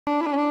Bende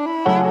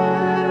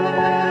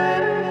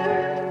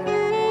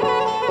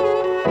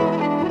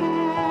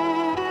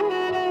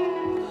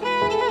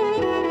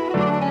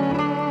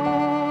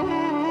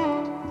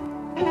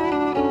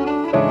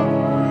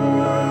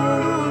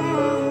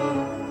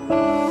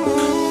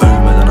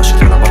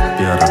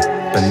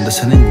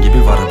senin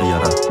gibi var bir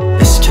yara.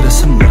 Eski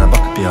resimlere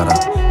bak bir ara.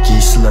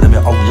 Giysilerimi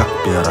al yak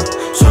bir ara.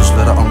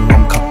 Sözlere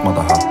anlam katma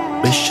daha.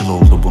 5 yıl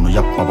oldu bunu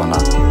yapma bana.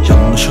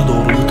 Yanlışı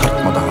doğruyu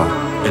tartma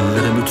daha.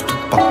 Ellerimi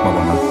tutup bakma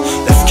bana.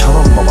 Efkar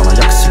olma bana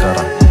yak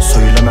sigara.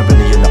 Söyleme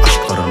beni yeni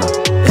aşklarına.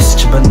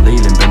 Eski ben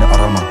değilim beni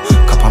arama.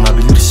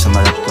 Kapanabilirsin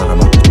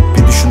ayaklarıma.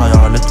 Bir düşün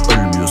hayalet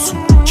ölmüyorsun.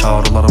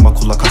 Çağrılarıma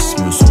kulak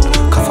asmıyorsun.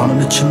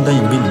 Kafanın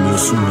içindeyim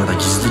bilmiyorsun. Ya da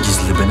gizli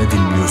gizli beni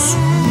dinliyorsun.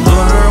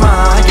 Durma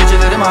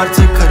gecelerim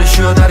artık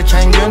karışıyor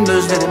derken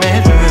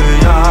gündüzlerime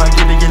rüya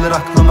gibi gelir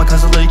aklıma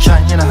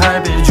kazılıyken yine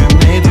her bir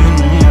cümle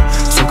dünya.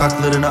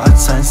 Sokaklarını aç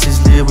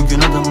sensizliğe bugün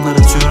adımlar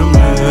atıyorum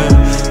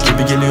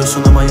gibi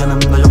geliyorsun ama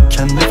yanımda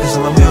yokken nefes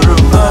alamıyorum.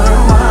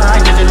 Durma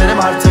gecelerim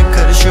artık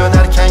karışıyor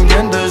derken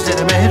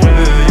gündüzlerime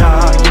rüya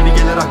gibi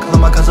gelir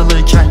aklıma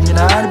kazılıyken yine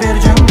her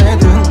bir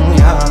cümle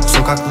dünya.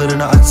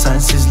 Sokaklarını aç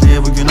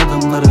sensizliğe bugün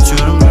adımlar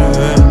atıyorum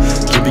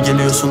gibi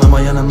geliyorsun ama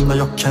yanımda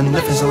yokken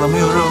nefes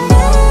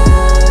alamıyorum.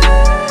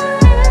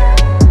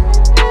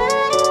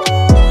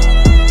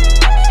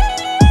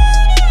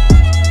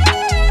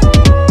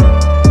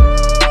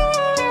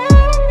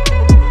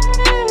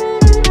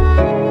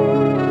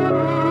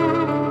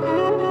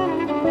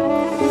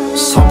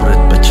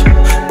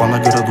 Bana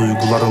göre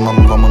duyguların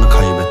anlamını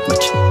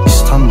kaybetmek,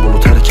 İstanbul'u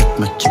terk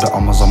etmek gibi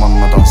ama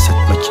zamanla dans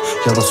etmek.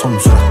 Ya da son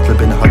süratle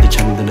beni hadi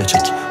kendine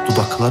çek.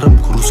 Dudaklarım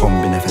kuru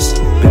son bir nefes.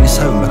 Beni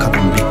sevme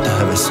kadın bitti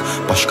heves.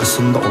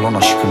 Başkasında olan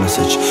aşkını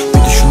seç.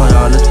 Bir düşün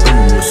hayal